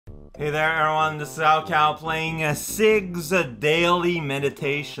Hey there everyone, this is Alcal playing SIG's Daily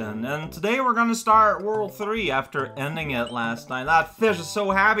Meditation, and today we're gonna start World 3 after ending it last night. That fish is so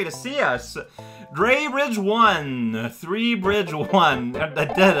happy to see us! Drei Bridge1, 3 Bridge 1, I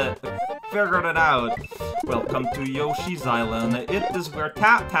did it, figured it out. Welcome to Yoshi's Island. It is where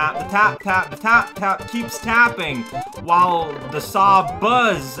tap tap, the tap tap, the tap tap keeps tapping while the saw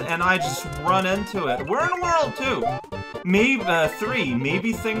buzz and I just run into it. We're in World 2. Maybe 3.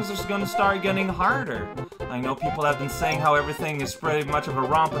 Maybe things are gonna start getting harder. I know people have been saying how everything is pretty much of a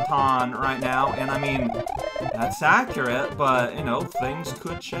rompathon right now, and I mean, that's accurate, but, you know, things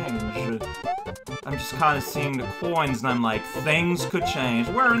could change. I'm just kind of seeing the coins, and I'm like, things could change.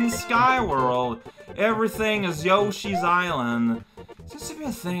 We're in Sky World. Everything is Yoshi's Island. Seems to be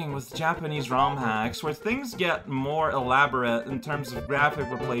a thing with Japanese ROM hacks where things get more elaborate in terms of graphic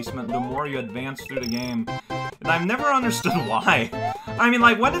replacement the more you advance through the game. And I've never understood why. I mean,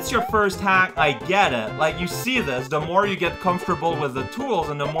 like, when it's your first hack, I get it. Like, you see this, the more you get comfortable with the tools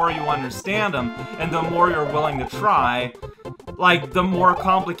and the more you understand them, and the more you're willing to try, like, the more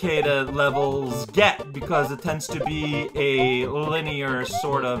complicated levels get, because it tends to be a linear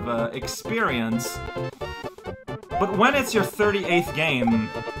sort of experience. But when it's your 38th game,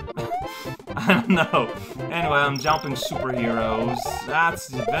 I don't know. Anyway, I'm jumping superheroes. That's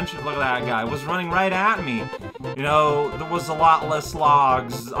the adventure. Look at that guy. Was running right at me. You know, there was a lot less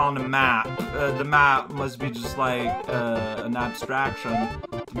logs on the map. The map must be just like an abstraction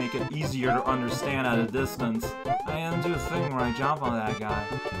to make it easier to understand at a distance. I didn't do a thing where I jump on that guy.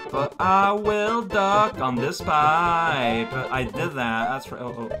 But I will duck on this pipe. I did that. That's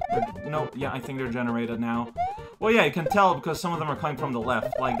right. No, yeah, I think they're generated now. Well, yeah, you can tell because some of them are coming from the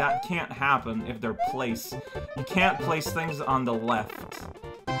left. Like, that can't happen if they're placed. You can't place things on the left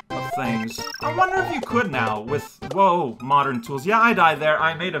of things. I wonder if you could now with, whoa, modern tools. Yeah, I died there.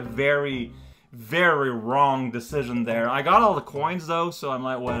 I made a very, very wrong decision there. I got all the coins, though, so I'm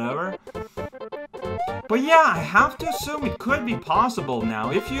like, whatever. But yeah, I have to assume it could be possible now.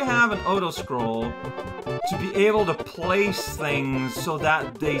 If you have an auto-scroll, to be able to place things so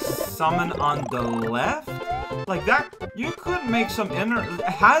that they summon on the left? Like that, you could make some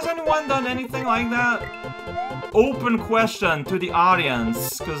has anyone done anything like that? Open question to the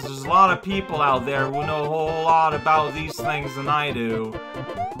audience, because there's a lot of people out there who know a whole lot about these things than I do.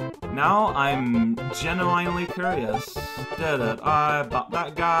 Now I'm genuinely curious. Did it? I bought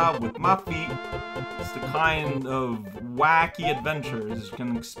that guy with my feet. It's the kind of wacky adventures you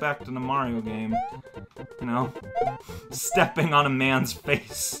can expect in a Mario game. You know, stepping on a man's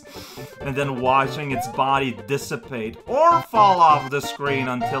face and then watching its body dissipate or fall off the screen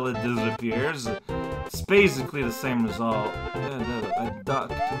until it disappears. It's basically the same result. I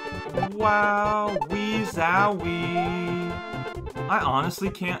ducked. Wow, wee zowie. I honestly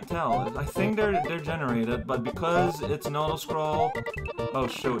can't tell. I think they're generated, but because it's an auto-scroll, oh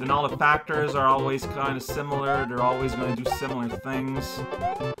shoot, and all the factors are always kind of similar, they're always going to do similar things.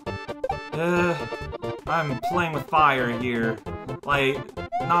 I'm playing with fire here. Like,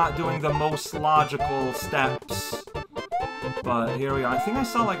 not doing the most logical steps. But here we are. I think I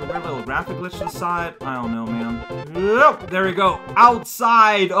saw like a weird little graphic glitch to the side. I don't know, man. Yep, there we go.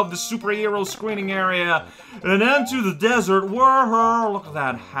 Outside of the superhero screening area and into the desert. Whoa, look at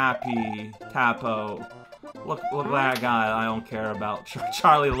that happy Tapo. Look at that guy I don't care about.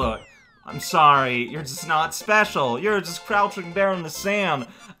 Charlie, look. I'm sorry. You're just not special. You're just crouching there in the sand.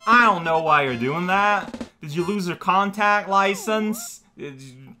 I don't know why you're doing that. Did you lose your contact license? Did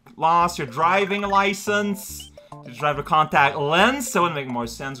you lost your driving license? Did you drive a contact lens? That would make more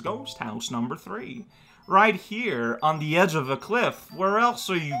sense. GhostHouse number 3. Right here, on the edge of a cliff. Where else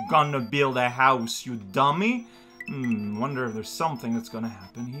are you gonna build a house, you dummy? Wonder if there's something that's gonna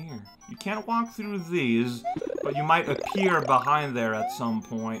happen here. You can't walk through these, but you might appear behind there at some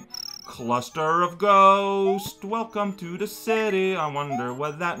point. Cluster of ghosts, welcome to the city. I wonder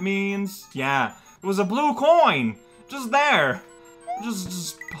what that means. Yeah, it was a blue coin, just there.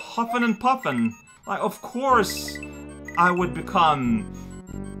 Just huffing and puffing. Like, of course, I would become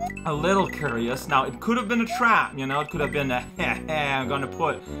a little curious. Now, it could have been a trap, you know. It could have been a, I'm gonna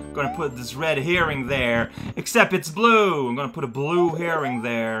put this red herring there. Except it's blue. I'm gonna put a blue herring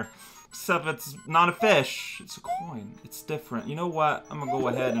there. Except it's not a fish. It's a coin. It's different. You know what? I'm gonna go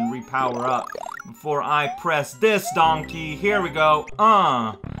ahead and repower up before I press this donkey. Here we go.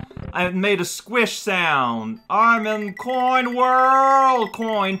 I made a squish sound. I'm in coin world.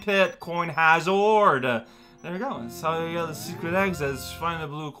 Coin pit. Coin hazard. There we go. That's how you get the secret exits. Just find the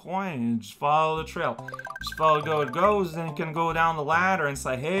blue coin and just follow the trail. Just follow go it goes, then you can go down the ladder and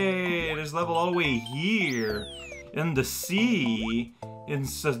say, hey, there's level all the way here. in the sea.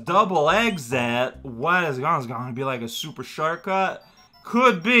 It's a double exit. What is it going to be like a super shortcut?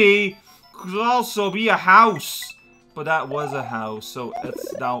 Could be. Could also be a house. But that was a house, so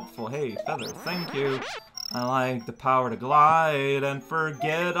it's doubtful. Hey, feather, thank you. I like the power to glide and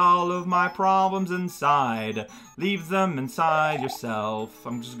forget all of my problems inside. Leave them inside yourself.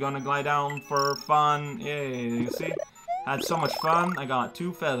 I'm just gonna glide down for fun. Yay, you see? Had so much fun, I got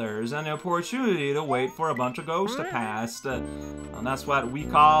 2 feathers and the opportunity to wait for a bunch of ghosts to pass. And that's what we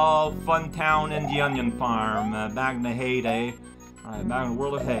call Fun Town in the Onion Farm, back in the heyday. Alright, back in the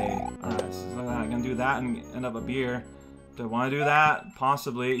world of hay. Alright, so I'm gonna do that and end up a beer. Do I want to do that?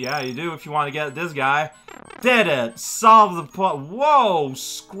 Possibly. Yeah, you do if you want to get this guy. Did it! Solve the whoa!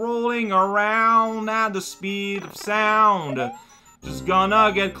 Scrolling around at the speed of sound. Just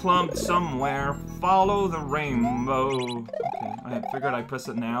gonna get clumped somewhere. Follow the rainbow. Okay, I figured I'd press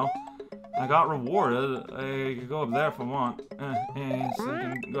it now. I got rewarded. I could go up there if I want. So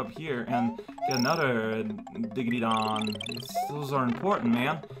I can go up here and get another diggity-don. Those are important,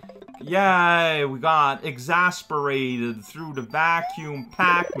 man. Yay! We got exasperated through the vacuum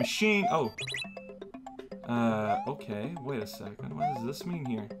pack machine. Oh. Okay. Wait a second. What does this mean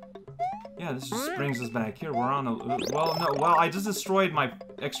here? Yeah, this just brings us back here. We're on a... Well, no. Well, I just destroyed my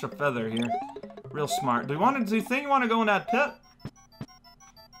extra feather here. Real smart. Do you think you want to go in that pit?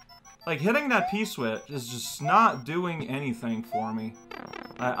 Like, hitting that P-switch is just not doing anything for me.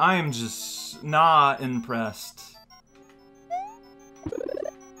 I am just not impressed.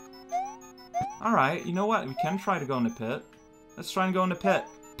 Alright, you know what? We can try to go in the pit. Let's try and go in the pit.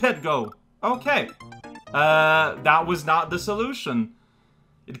 Pit go! Okay. That was not the solution.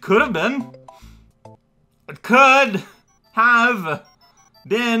 It could have been. It could have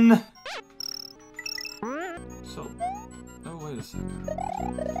been. So... Oh, wait a second.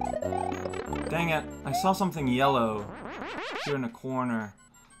 Dang it. I saw something yellow here in the corner.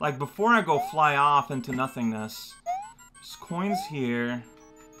 Like, before I go fly off into nothingness. There's coins here.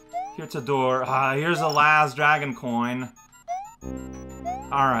 Here's a door. Here's the last dragon coin.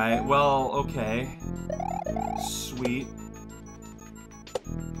 Alright, well, okay. Sweet.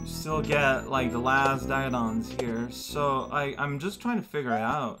 You still get, like, the last diadons here. So, I'm just trying to figure it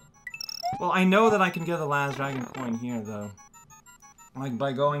out. Well, I know that I can get the last dragon coin here, though. Like,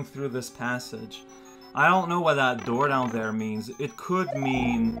 by going through this passage. I don't know what that door down there means. It could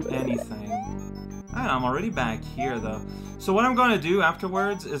mean anything. I don't know, I'm already back here, though. So what I'm going to do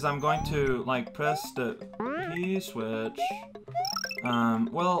afterwards is I'm going to, like, press the P-switch.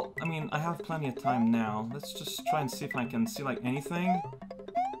 Well, I mean, I have plenty of time now. Let's just try and see if I can see, like, anything.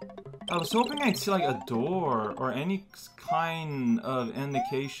 I was hoping I'd see, like, a door or any kind of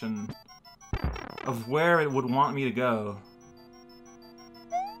indication of where it would want me to go.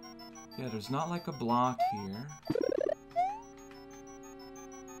 Yeah, there's not, like, a block here.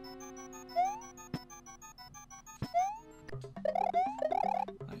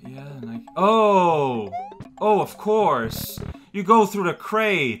 Yeah, like... Oh! Oh, of course! You go through the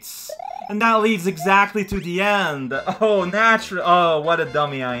crates! And that leads exactly to the end! Oh, natural! Oh, what a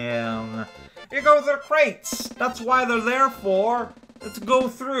dummy I am! You go through the crates! That's why they're there for! Let's go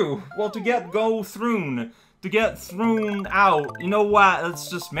through! Well, to get go through. To get thrown out. You know what? It's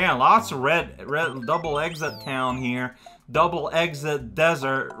just, man, lots of red double exit town here. Double exit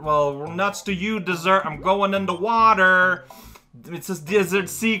desert. Well, nuts to you, desert. I'm going in the water. It's a desert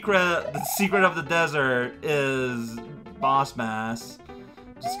secret. The secret of the desert is Boss Bass.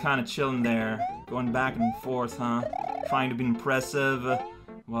 Just kind of chilling there. Going back and forth, huh? Trying to be impressive.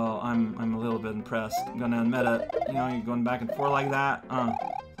 Well, I'm a little bit impressed. I'm gonna admit it. You know, you're going back and forth like that.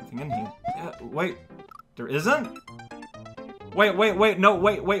 Something in here. Yeah, wait. There isn't? Wait, no,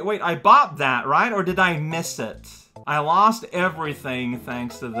 wait, I bought that, right? Or did I miss it? I lost everything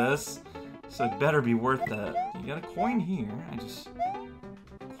thanks to this, so it better be worth it. You got a coin here,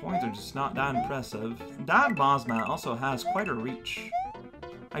 coins are just not that impressive. That Bosman also has quite a reach.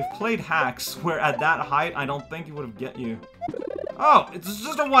 I've played hacks where at that height, I don't think it would have get you. Oh, it's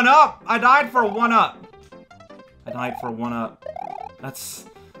just a 1-up! I died for a 1-up! I died for a 1-up. That's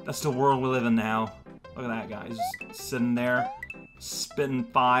the world we live in now. Look at that guy, he's just sitting there, spitting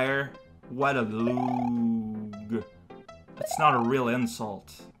fire. What a loog. That's not a real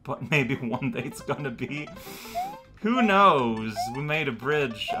insult, but maybe one day it's gonna be. Who knows? We made a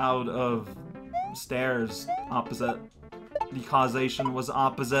bridge out of stairs opposite. The causation was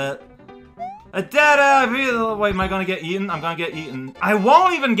opposite. I did it! Wait, am I gonna get eaten? I'm gonna get eaten. I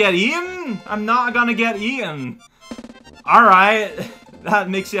won't even get eaten! I'm not gonna get eaten. Alright, that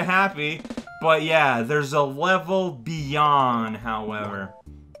makes you happy. But yeah, there's a level beyond, however.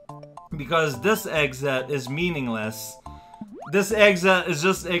 because this exit is meaningless. This exit is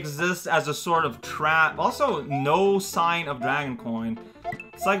just exists as a sort of trap. Also, no sign of Dragon Coin.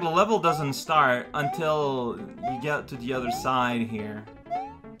 It's like the level doesn't start until you get to the other side here.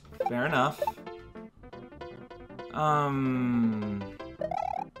 Fair enough. Now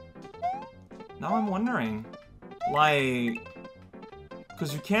I'm wondering, like,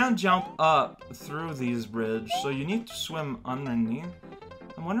 because you can't jump up through these bridges, so you need to swim underneath.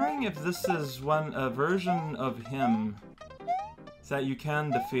 I'm wondering if this is a version of him that you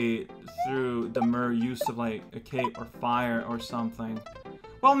can defeat through the mere use of like a cape or fire or something.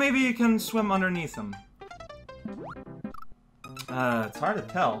 Well, maybe you can swim underneath him. It's hard to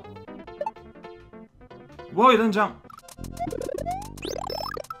tell. Whoa, you didn't jump!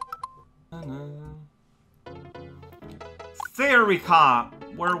 Theory Cop,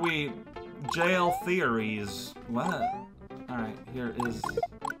 where we jail theories. What? Alright, here is...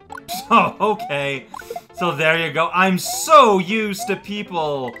 Oh, okay. So there you go. I'm so used to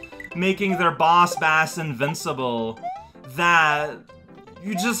people making their boss bass invincible that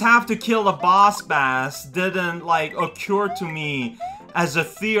you just have to kill the boss bass didn't, like, occur to me as a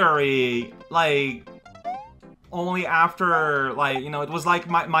theory, like, only after, like, you know, it was like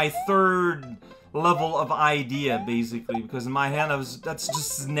my third level of idea, basically, because in my head that's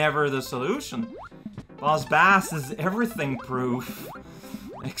just never the solution. Boss bass is everything proof.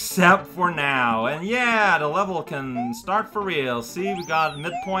 Except for now. And yeah, the level can start for real. See, we got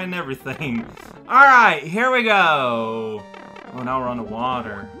midpoint and everything. Alright, here we go. Oh, now we're on the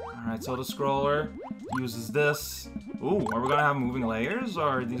water. Alright, so the scroller uses this. Ooh, are we gonna have moving layers,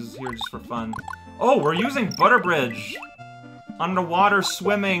 or are these here just for fun? Oh, we're using Butter Bridge. Underwater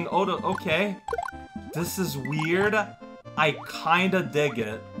swimming. Oh, okay. This is weird. I kinda dig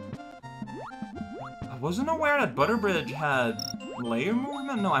it. I wasn't aware that Butter Bridge had layer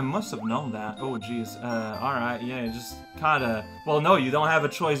movement? No, I must have known that. Oh, jeez. Alright, yeah, just kinda... Well, no, you don't have a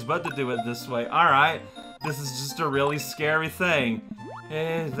choice but to do it this way. Alright, this is just a really scary thing.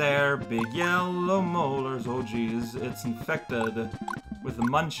 Hey there, big yellow molars. Oh, jeez, it's infected with the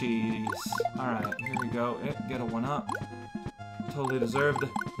munchies. Alright, here we go. Get a one up. Totally deserved.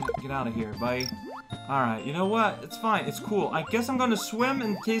 Get out of here, buddy. Alright, you know what? It's fine. It's cool. I guess I'm gonna swim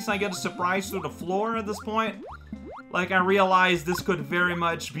in case I get a surprise through the floor at this point. Like, I realize this could very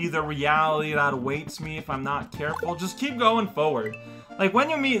much be the reality that awaits me if I'm not careful. Just keep going forward. Like, when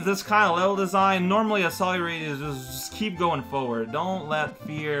you meet this kind of level design, normally a solid rate is just keep going forward. Don't let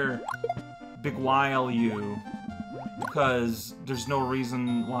fear beguile you. Because there's no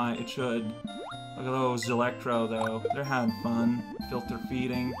reason why it should. Look at those Electro, though. They're having fun. Filter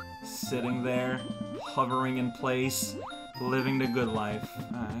feeding. Sitting there. Hovering in place. Living the good life.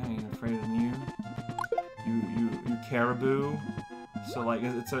 I ain't afraid of you. You caribou. So, like,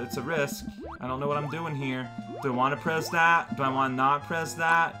 it's a risk. I don't know what I'm doing here. Do I want to press that? Do I want to not press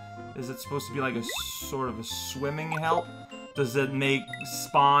that? Is it supposed to be like a sort of a swimming help? Does it make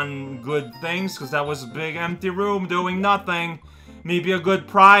spawn good things? Because that was a big empty room doing nothing. Maybe a good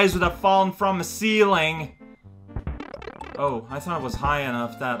prize would have fallen from a ceiling. Oh, I thought it was high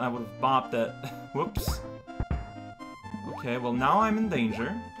enough that I would have bopped it. Whoops. Okay, well now I'm in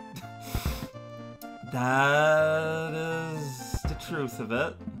danger. That is the truth of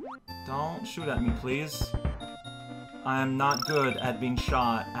it. Don't shoot at me, please. I'm not good at being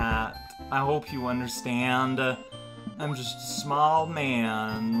shot at. I hope you understand. I'm just a small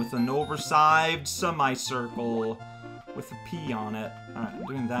man with an oversized semicircle with a P on it. Alright, I'm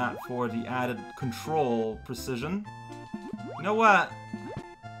doing that for the added control precision. You know what?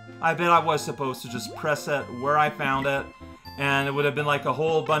 I bet I was supposed to just press it where I found it, and it would have been like a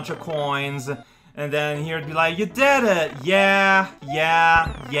whole bunch of coins. And then here it'd be like, you did it! Yeah.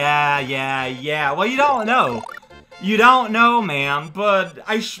 Well, you don't know. You don't know, man, but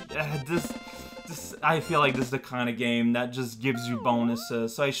I feel like this is the kind of game that just gives you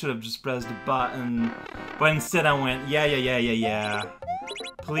bonuses, so I should have just pressed the button. But instead I went, yeah.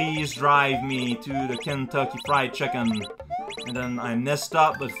 Please drive me to the Kentucky Fried Chicken. And then I messed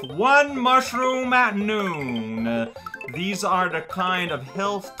up with one mushroom at noon. These are the kind of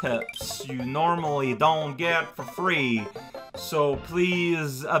health tips you normally don't get for free. So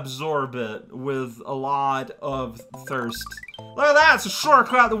please absorb it with a lot of thirst. Look at that, it's a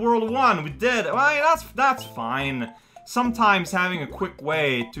shortcut to World 1. We did it. Well, that's fine. Sometimes having a quick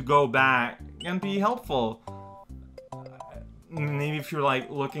way to go back can be helpful. Maybe if you're like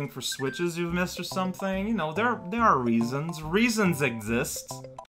looking for switches you've missed or something, you know, there are reasons. Reasons exist.